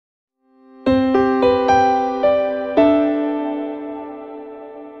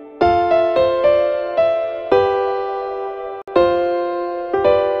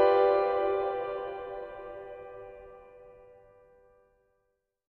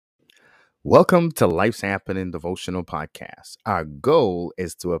Welcome to Life's Happening Devotional Podcast. Our goal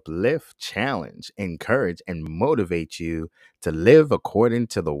is to uplift, challenge, encourage, and motivate you to live according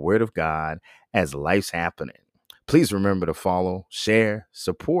to the Word of God as life's happening. Please remember to follow, share,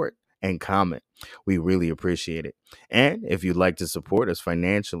 support, and comment. We really appreciate it. And if you'd like to support us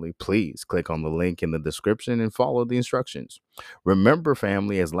financially, please click on the link in the description and follow the instructions. Remember,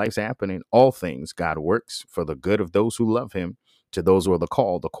 family, as life's happening, all things God works for the good of those who love Him, to those who are the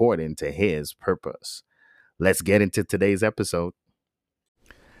called according to His purpose. Let's get into today's episode.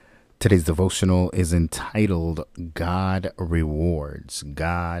 Today's devotional is entitled God Rewards.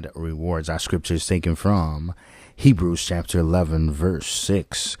 God Rewards. Our scripture is taken from Hebrews chapter 11, verse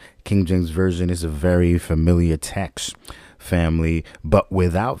 6. King James Version is a very familiar text, family. But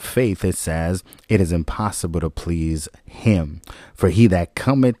without faith, it says, it is impossible to please Him. For he that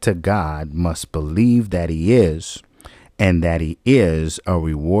cometh to God must believe that He is, and that He is a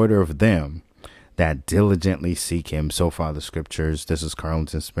rewarder of them that diligently seek Him. So far, the scriptures. This is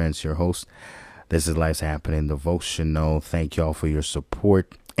Carlton Spence, your host. This is Life's Happening Devotional. Thank y'all for your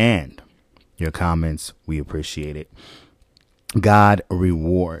support and your comments. We appreciate it. God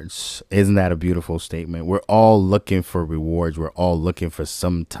rewards. Isn't that a beautiful statement? We're all looking for rewards. We're all looking for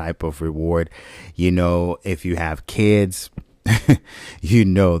some type of reward. You know, if you have kids, you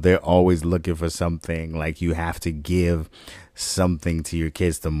know they're always looking for something. Like, you have to give something to your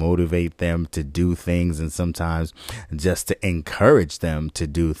kids to motivate them to do things, and sometimes just to encourage them to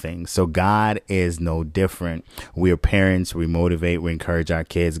do things. So God is no different. We are parents. We motivate, we encourage our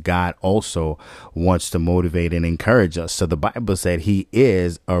kids. God also wants to motivate and encourage us. So the Bible said He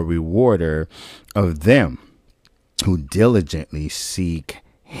is a rewarder of them who diligently seek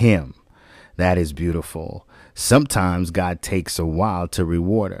Him. That is beautiful. Sometimes God takes a while to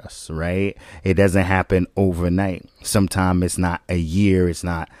reward us, right? It doesn't happen overnight. Sometimes it's not a year, it's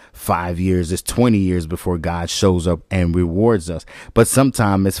not 5 years, it's 20 years before God shows up and rewards us. But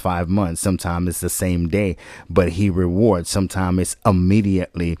sometimes it's 5 months, sometimes it's the same day, but He rewards. Sometimes it's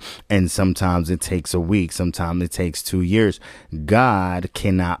immediately, and sometimes it takes a week, sometimes it takes 2 years. God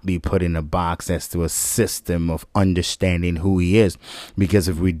cannot be put in a box as to a system of understanding who He is, because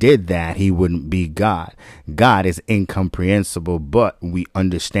if we did that, He wouldn't be God. God is incomprehensible, but we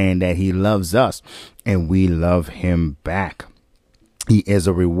understand that He loves us and we love Him back. He is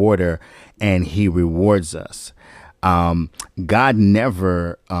a rewarder and He rewards us. God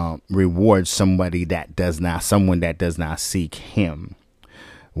never rewards someone that does not seek Him.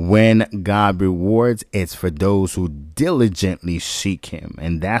 When God rewards, it's for those who diligently seek Him.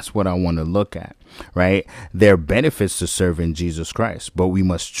 And that's what I want to look at, right? There are benefits to serving Jesus Christ, but we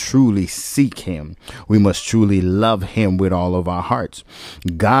must truly seek Him. We must truly love Him with all of our hearts.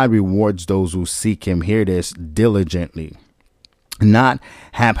 God rewards those who seek Him, hear this, diligently. Not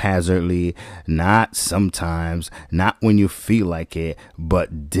haphazardly, not sometimes, not when you feel like it,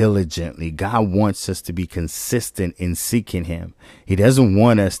 but diligently. God wants us to be consistent in seeking Him. He doesn't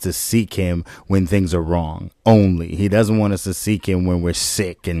want us to seek Him when things are wrong only. He doesn't want us to seek Him when we're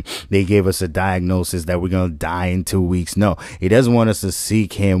sick and they gave us a diagnosis that we're going to die in 2 weeks. No, He doesn't want us to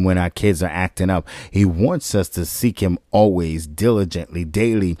seek Him when our kids are acting up. He wants us to seek Him always, diligently,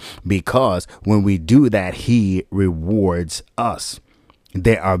 daily, because when we do that, He rewards us.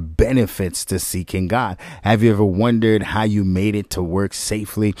 There are benefits to seeking God. Have you ever wondered how you made it to work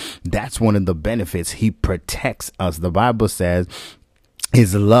safely? That's one of the benefits. He protects us. The Bible says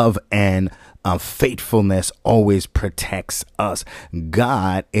His love and faithfulness always protects us.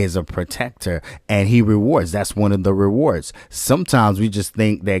 God is a protector and He rewards. That's one of the rewards. Sometimes we just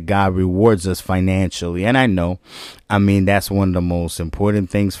think that God rewards us financially. And I mean, that's one of the most important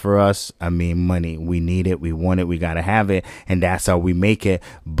things for us. I mean, money, we need it. We want it. We got to have it. And that's how we make it.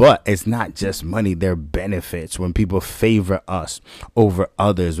 But it's not just money. There are benefits when people favor us over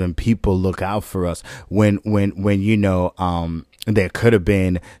others, when people look out for us, when there could have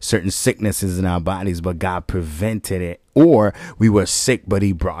been certain sicknesses in our bodies, but God prevented it. Or we were sick, but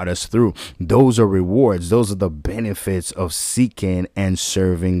He brought us through. Those are rewards. Those are the benefits of seeking and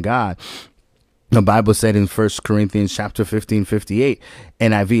serving God. The Bible said in 1 Corinthians chapter 15:58,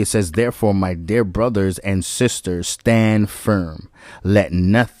 NIV, it says, therefore, my dear brothers and sisters, stand firm. Let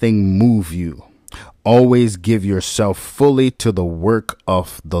nothing move you. Always give yourself fully to the work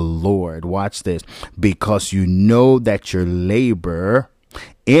of the Lord. Watch this. Because you know that your labor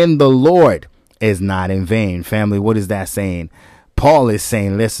in the Lord is not in vain. Family, what is that saying? Paul is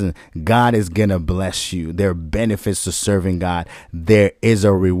saying, listen, God is going to bless you. There are benefits to serving God. There is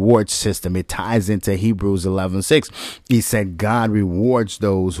a reward system. It ties into Hebrews 11:6. He said God rewards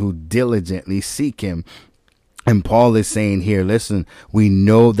those who diligently seek Him. And Paul is saying here, listen, we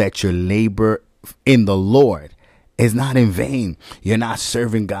know that your labor in the Lord is not in vain. You're not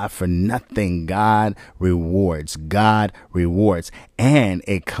serving God for nothing. God rewards. God rewards. And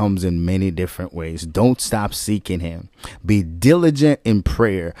it comes in many different ways. Don't stop seeking him. Be diligent in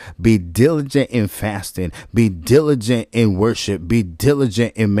prayer. Be diligent in fasting. Be diligent in worship. Be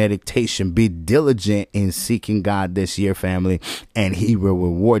diligent in meditation. Be diligent in seeking God this year, family. And he will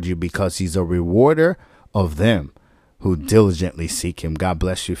reward you because he's a rewarder of them who diligently seek him. God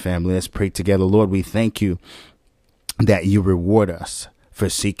bless you, family. Let's pray together. Lord, we thank you that you reward us for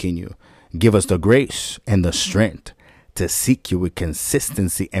seeking you. Give us the grace and the strength to seek you with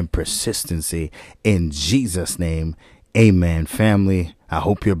consistency and persistency. In Jesus' name, amen. Family, I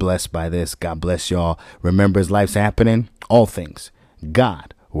hope you're blessed by this. God bless y'all. Remember, as life's happening, all things,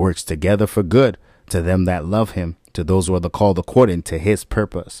 God works together for good to them that love him, to those who are called according to his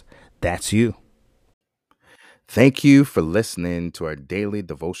purpose. That's you. Thank you for listening to our daily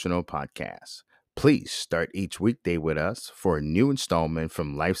devotional podcast. Please start each weekday with us for a new installment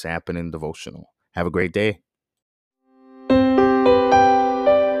from Life's Happening Devotional. Have a great day.